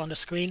pixels on the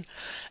screen.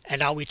 And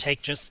now we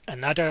take just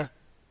another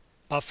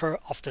buffer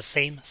of the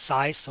same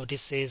size. So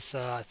this is,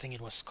 I think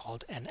it was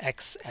called an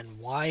X and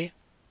Y.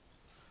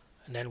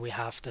 And then we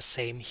have the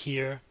same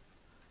here,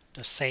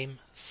 the same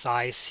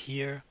size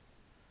here.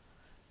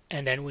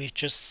 And then we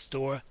just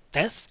store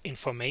depth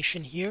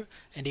information here,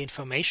 and the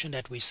information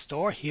that we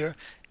store here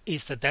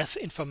is the depth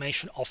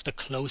information of the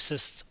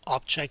closest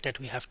object that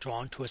we have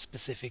drawn to a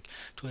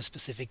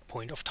specific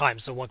point of time.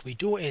 So what we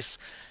do is,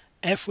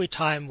 every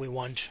time we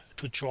want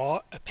to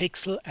draw a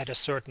pixel at a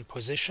certain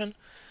position,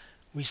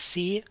 we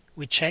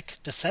check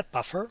the set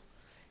buffer.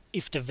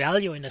 If the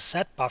value in the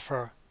set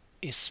buffer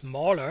is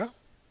smaller,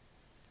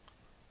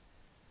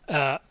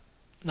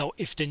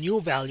 if the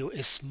new value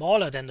is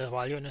smaller than the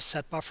value in the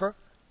set buffer,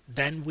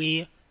 then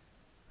we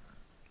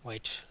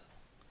wait.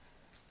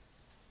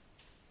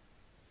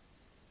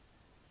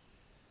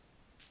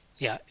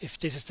 Yeah, if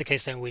this is the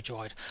case, then we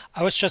draw it.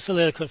 I was just a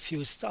little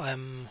confused.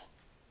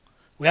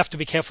 We have to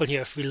be careful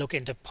here if we look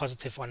in the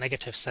positive or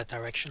negative set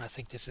direction. I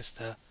think this is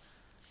the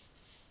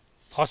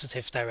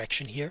positive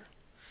direction here.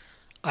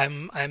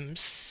 I'm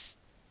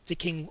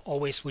sticking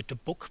always with the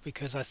book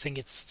because I think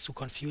it's too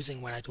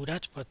confusing when I do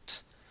that,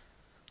 but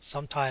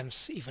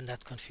sometimes even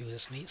that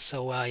confuses me.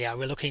 So yeah,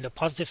 we're looking in the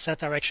positive set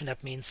direction.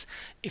 That means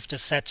if the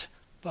set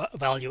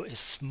value is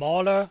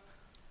smaller,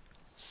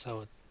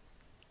 so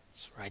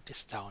let's write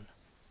this down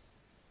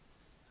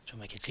to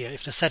make it clear.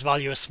 If the set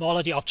value is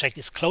smaller, the object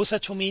is closer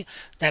to me.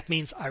 That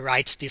means I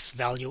write this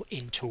value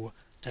into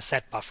the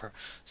set buffer.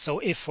 So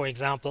if, for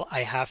example,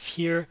 I have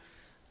here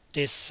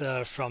this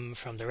from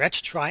the red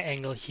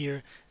triangle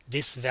here,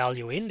 this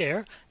value in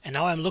there, and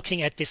now I'm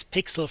looking at this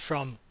pixel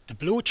from the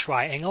blue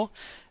triangle,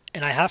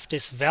 and I have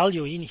this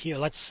value in here.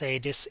 Let's say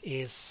this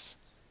is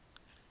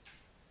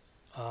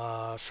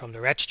from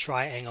the red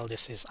triangle,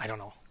 this is, I don't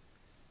know,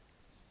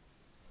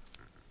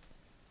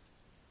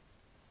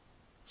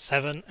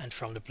 7, and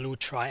from the blue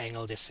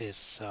triangle this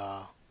is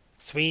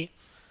 3,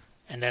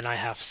 and then I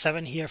have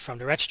 7 here from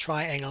the red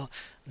triangle.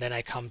 Then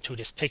I come to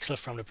this pixel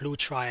from the blue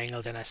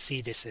triangle, then I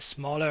see this is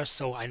smaller,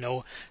 so I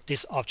know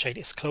this object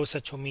is closer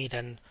to me.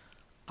 Then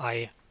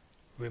I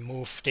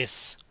remove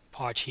this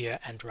part here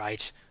and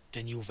write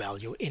the new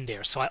value in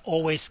there. So I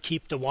always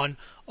keep the one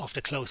of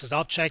the closest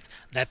object.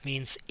 That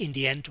means in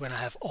the end, when I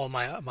have all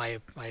my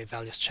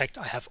values checked,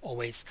 I have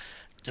always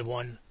the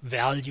one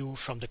value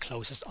from the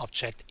closest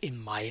object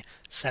in my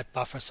set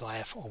buffer. So I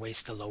have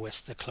always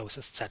the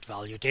closest set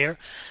value there.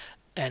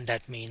 And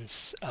that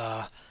means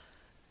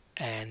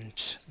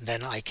and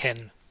then I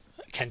can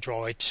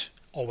draw it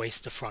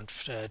always the front,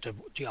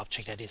 the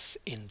object that is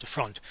in the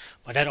front.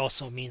 But that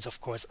also means,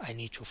 of course, I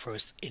need to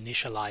first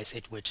initialize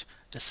it with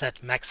the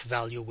set max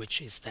value,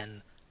 which is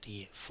then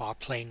the far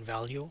plane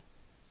value,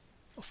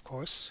 of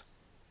course.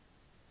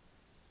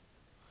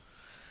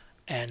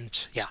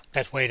 And yeah,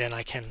 that way then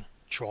I can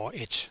draw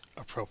it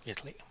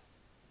appropriately,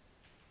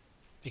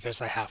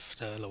 because I have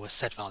the lowest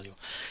set value.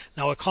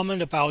 Now a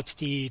comment about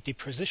the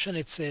precision,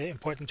 it's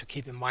important to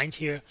keep in mind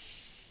here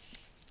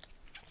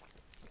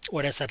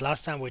what I said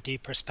last time with the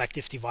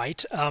perspective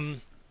divide.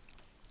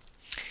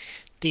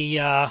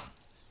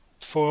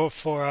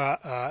 For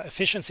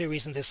efficiency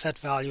reasons, the set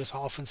values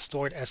are often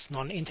stored as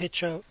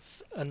non-negative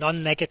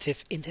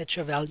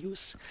integer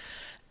values,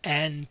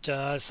 and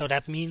so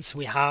that means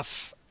we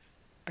have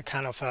a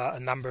kind of a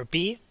number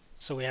b.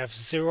 So we have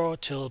 0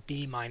 till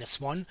b minus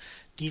 1.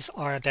 These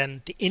are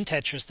then the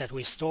integers that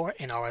we store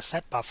in our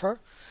set buffer,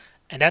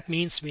 and that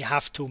means we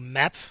have to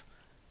map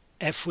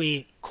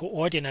every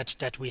coordinate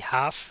that we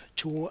have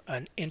to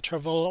an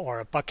interval or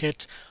a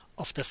bucket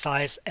of the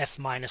size f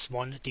minus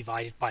 1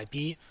 divided by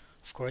b.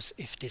 Of course,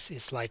 if this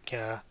is like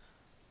n,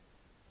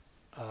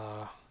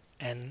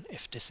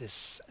 if this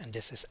is, and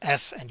this is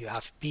f, and you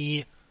have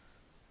b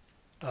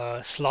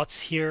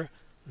slots here,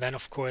 then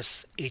of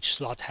course each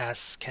slot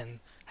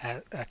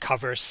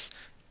covers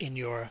in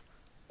your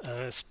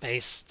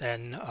space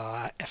then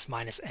f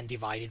minus n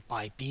divided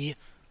by b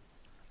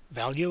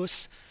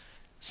values.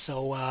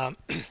 So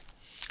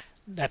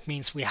that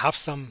means we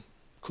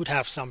could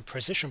have some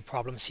precision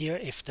problems here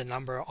if the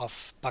number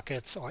of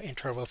buckets or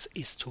intervals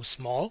is too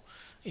small,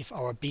 if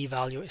our b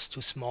value is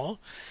too small.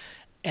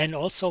 And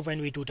also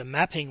when we do the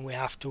mapping, we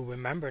have to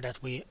remember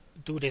that we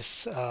do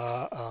this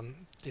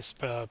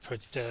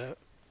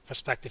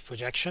perspective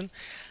projection.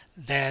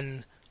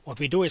 Then what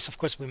we do is, of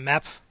course, we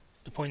map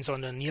the points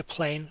on the near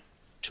plane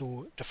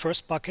to the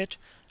first bucket.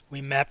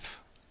 We map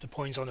the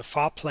points on the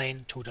far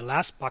plane to the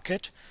last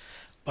bucket.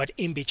 But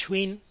in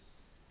between,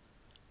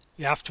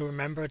 you have to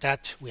remember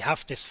that we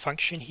have this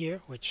function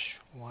here, which,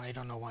 well, I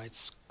don't know why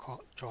it's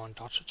drawn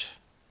dotted,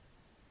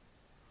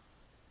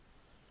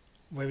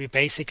 where we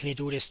basically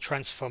do this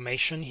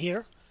transformation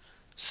here.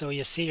 So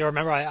you see, you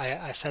remember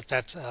I said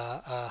that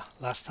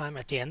last time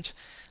at the end,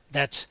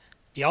 that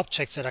the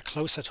objects that are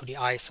closer to the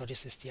eye, so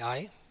this is the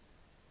eye,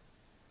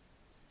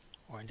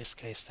 or in this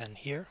case then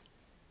here.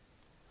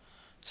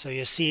 So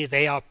you see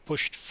they are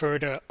pushed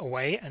further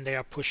away and they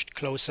are pushed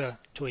closer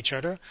to each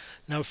other.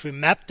 Now if we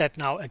map that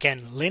now again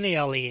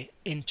linearly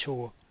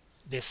into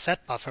this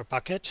set buffer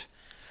bucket,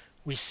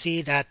 we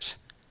see that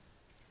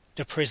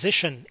the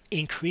precision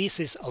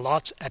increases a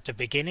lot at the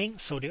beginning,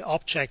 so the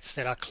objects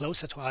that are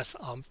closer to us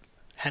are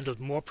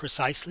handled more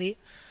precisely,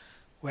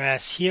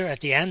 whereas here at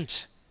the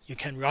end you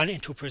can run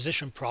into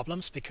precision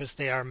problems because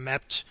they are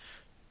mapped,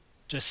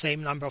 the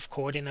same number of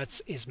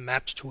coordinates is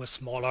mapped to a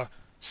smaller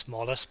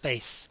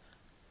space.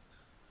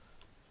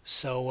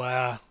 So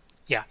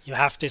yeah, you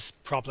have this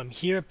problem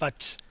here,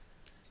 but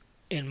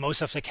in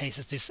most of the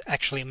cases this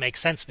actually makes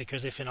sense,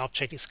 because if an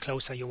object is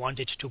closer you want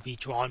it to be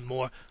drawn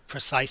more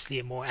precisely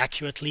and more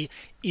accurately.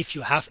 If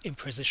you have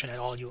imprecision at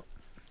all, you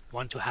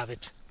want to have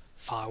it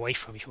far away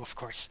from you, of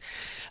course.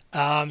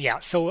 Yeah,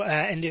 so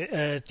and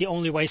the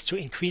only ways to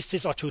increase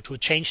this or to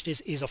change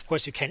this is, of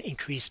course, you can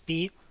increase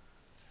b,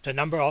 the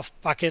number of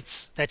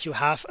buckets that you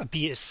have.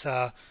 B is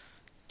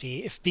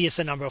if b is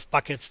the number of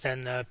buckets,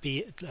 then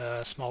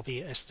small b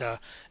is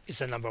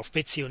the number of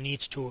bits you need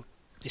to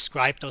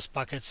describe those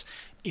buckets.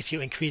 If you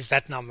increase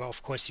that number,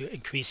 of course, you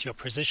increase your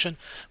precision,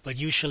 but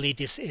usually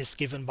this is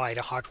given by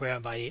the hardware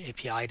and by the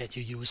API that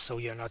you use, so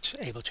you're not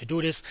able to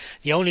do this.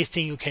 The only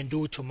thing you can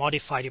do to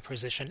modify the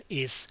precision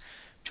is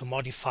to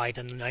modify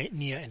the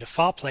near and the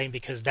far plane,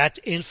 because that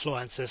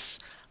influences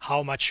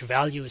how much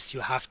values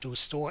you have to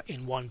store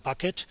in one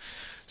bucket.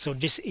 So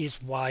this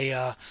is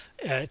why,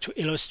 to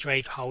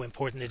illustrate how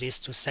important it is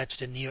to set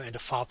the near and the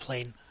far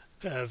plane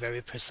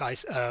very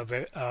precise,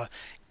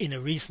 in a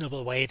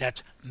reasonable way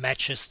that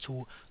matches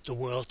to the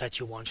world that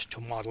you want to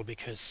model.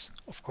 Because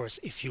of course,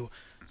 if you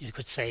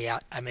could say, yeah,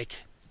 I make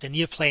the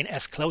near plane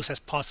as close as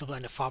possible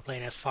and the far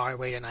plane as far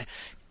away, and I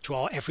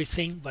draw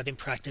everything, but in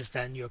practice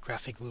then your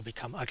graphic will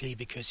become ugly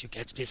because you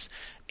get this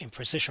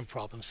imprecision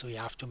problem. So you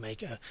have to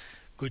make a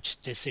good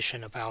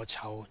decision about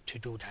how to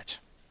do that.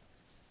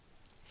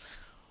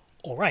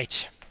 All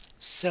right,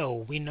 so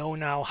we know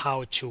now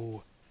how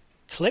to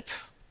clip,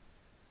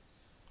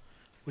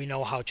 we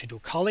know how to do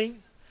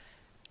culling,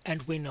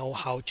 and we know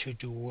how to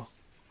do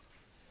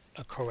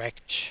a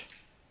correct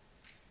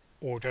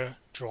order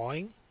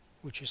drawing,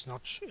 which is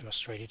not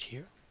illustrated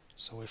here.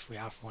 So if we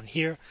have one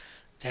here,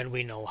 then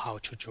we know how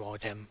to draw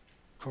them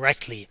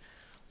correctly.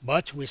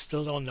 But we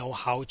still don't know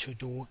how to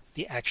do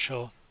the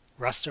actual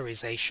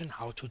rasterization,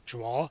 how to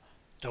draw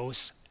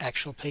those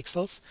actual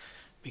pixels,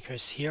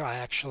 because here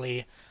I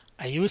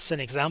used an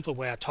example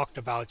where I talked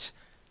about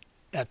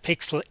a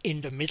pixel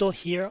in the middle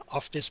here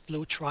of this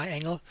blue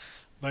triangle,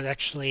 but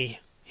actually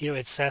here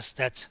it says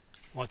that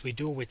what we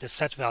do with the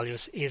set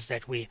values is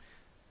that we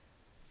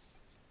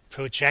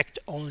project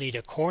only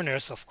the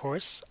corners, of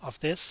course, of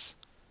this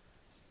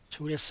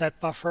to the set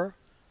buffer,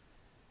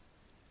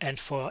 and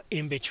for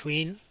in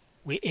between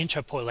we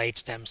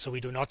interpolate them. So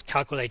we do not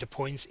calculate the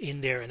points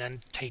in there and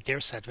then take their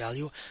set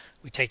value.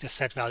 We take the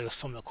set values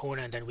from the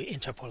corner and then we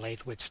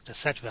interpolate with the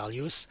set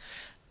values.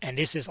 And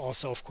this is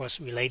also, of course,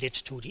 related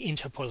to the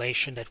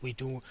interpolation that we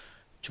do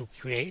to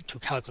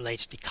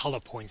calculate the color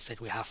points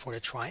that we have for the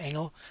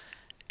triangle.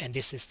 And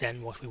this is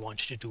then what we want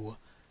to do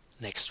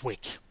next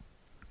week.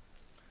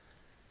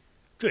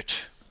 Good.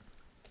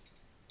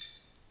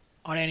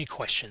 Are there any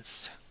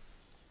questions?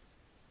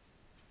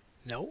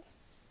 No?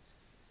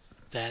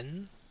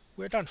 Then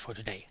we're done for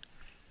today.